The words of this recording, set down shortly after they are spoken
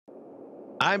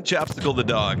I'm Chopsicle the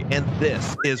Dog, and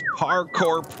this is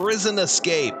Parkour Prison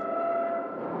Escape.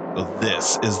 So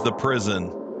this is the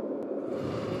prison.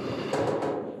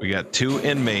 We got 2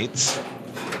 inmates.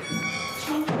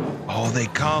 Oh, they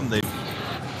come.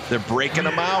 They're breaking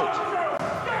them out.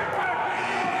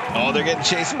 Oh, they're getting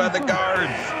chased by the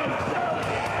guards.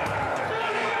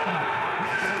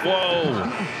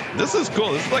 Whoa. This is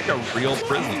cool. This is like a real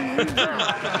prison.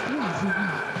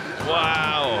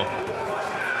 Wow.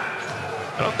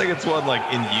 I don't think it's one like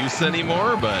in use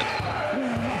anymore, but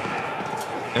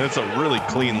and it's a really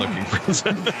clean looking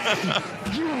prison.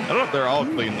 I don't know if they're all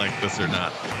clean like this or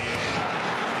not.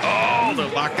 Oh, they're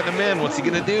locking him in. What's he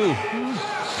gonna do?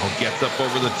 Oh, gets up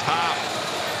over the top.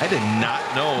 I did not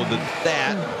know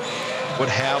that would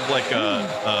have like a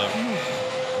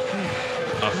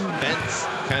fence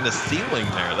kind of ceiling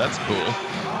there. That's cool.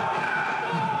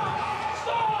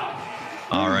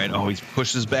 All right. Oh, he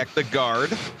pushes back the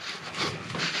guard.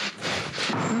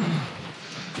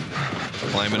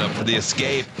 Climbing up for the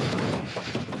escape.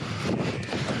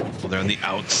 Well, they're on the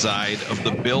outside of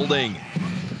the building.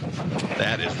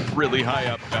 That is really high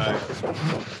up, guys.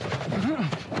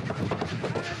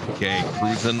 Okay,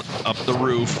 cruising up the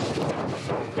roof.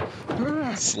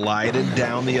 Sliding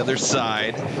down the other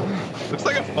side. Looks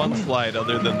like a fun slide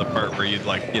other than the part where you'd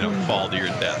like, you know, fall to your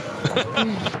death.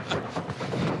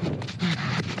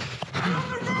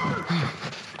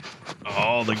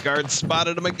 Oh, the guards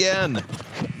spotted him again.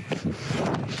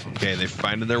 Okay, they're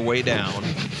finding their way down.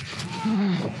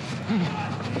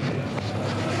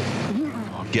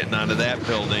 Oh, getting onto that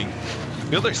building. I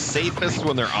feel they're safest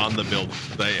when they're on the building.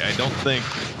 I don't think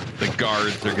the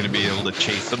guards are going to be able to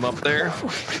chase them up there,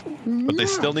 but they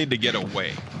still need to get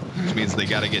away, which means they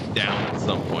got to get down at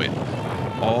some point.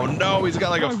 Oh no, he's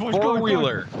got like a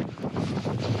four-wheeler.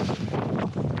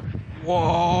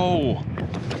 Whoa.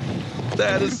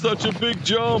 That is such a big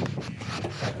jump.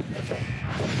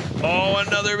 Oh,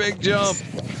 another big jump.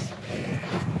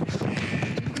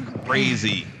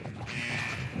 Crazy.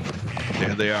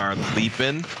 There they are,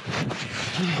 leaping.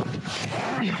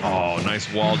 Oh,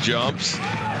 nice wall jumps.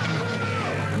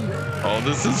 Oh,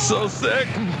 this is so sick.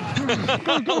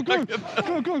 Go, go, go, go,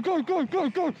 go, go, go, go, go,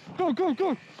 go, go, go,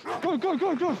 go, go,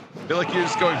 go, go. I feel like you're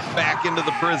just going back into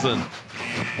the prison.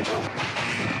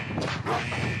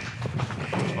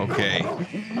 Okay.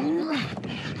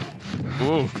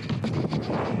 Ooh.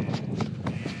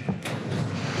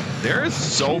 There is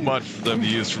so much for them to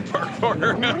use for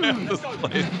parkour in this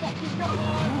place.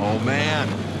 Oh man.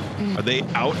 Are they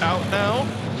out now?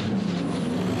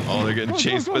 Oh, they're getting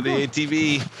chased by the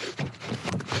ATV.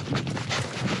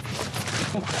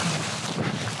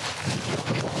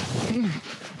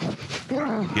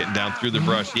 Getting down through the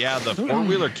brush. Yeah, the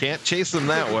four-wheeler can't chase them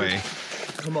that way.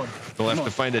 Come on. They'll have to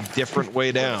find a different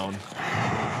way down.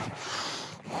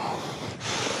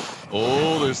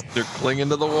 Oh, they're clinging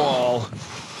to the wall.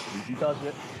 Easy does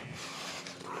it.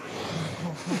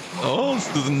 Oh, this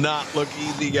does not look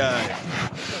easy, guys.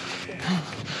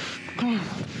 Come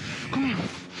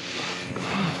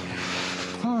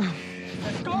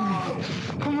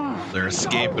on. They're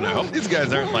escaping. I hope these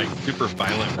guys aren't like super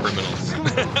violent criminals.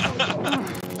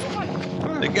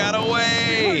 They got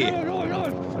away.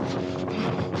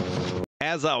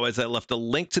 As always, I left a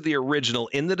link to the original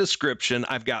in the description.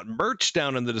 I've got merch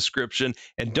down in the description.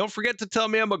 And don't forget to tell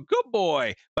me I'm a good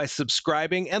boy by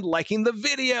subscribing and liking the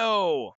video.